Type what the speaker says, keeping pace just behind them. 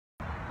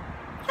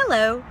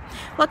Hello,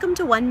 welcome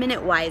to 1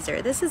 Minute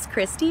Wiser. This is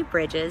Christy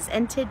Bridges,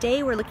 and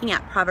today we're looking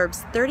at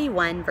Proverbs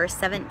 31, verse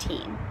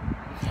 17.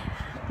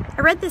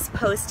 I read this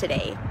post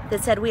today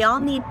that said we all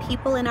need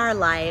people in our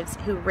lives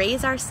who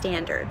raise our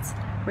standards,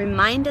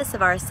 remind us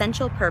of our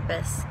essential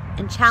purpose,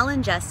 and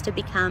challenge us to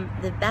become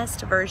the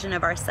best version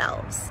of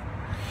ourselves.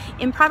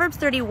 In Proverbs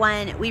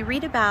 31, we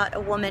read about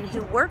a woman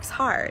who works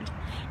hard,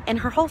 and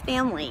her whole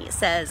family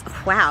says,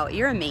 "Wow,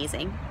 you're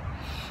amazing."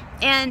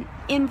 And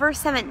in verse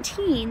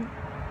 17,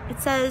 it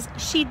says,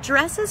 she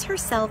dresses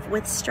herself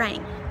with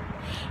strength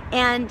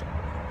and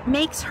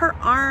makes her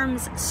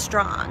arms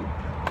strong.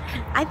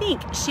 I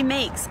think she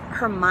makes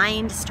her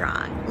mind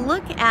strong.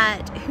 Look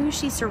at who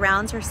she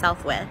surrounds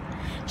herself with.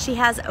 She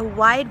has a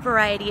wide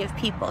variety of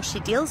people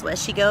she deals with.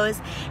 She goes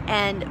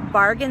and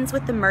bargains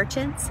with the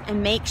merchants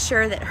and makes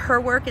sure that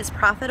her work is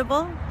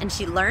profitable, and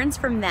she learns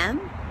from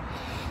them.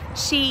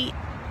 She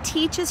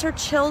teaches her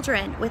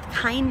children with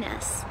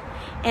kindness,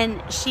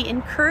 and she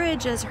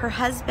encourages her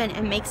husband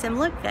and makes him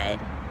look good.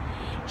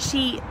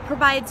 She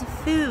provides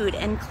food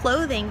and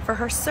clothing for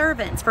her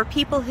servants, for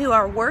people who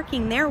are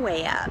working their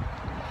way up.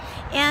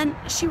 And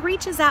she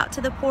reaches out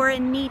to the poor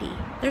and needy.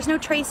 There's no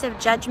trace of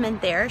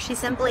judgment there. She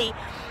simply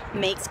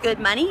makes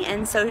good money,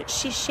 and so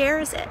she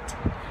shares it.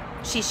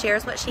 She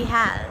shares what she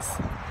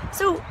has.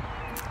 So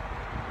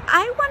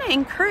I want to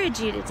encourage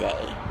you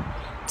today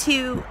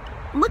to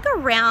look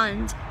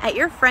around at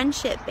your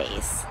friendship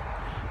base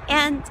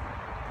and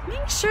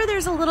make sure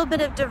there's a little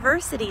bit of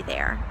diversity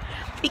there,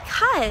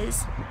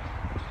 because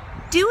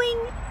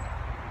doing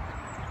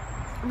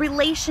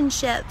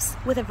relationships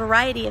with a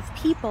variety of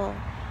people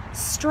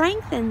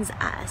strengthens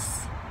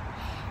us.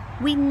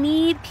 We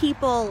need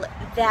people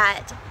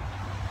that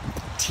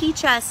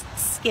teach us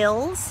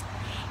skills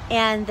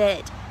and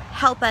that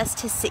help us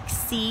to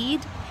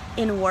succeed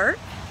in work.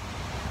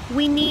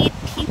 We need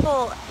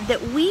people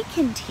that we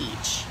can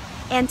teach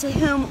and to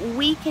whom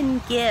we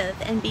can give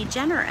and be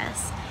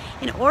generous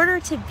in order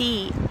to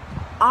be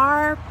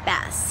our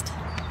best.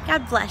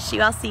 God bless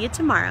you. I'll see you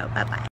tomorrow. Bye-bye.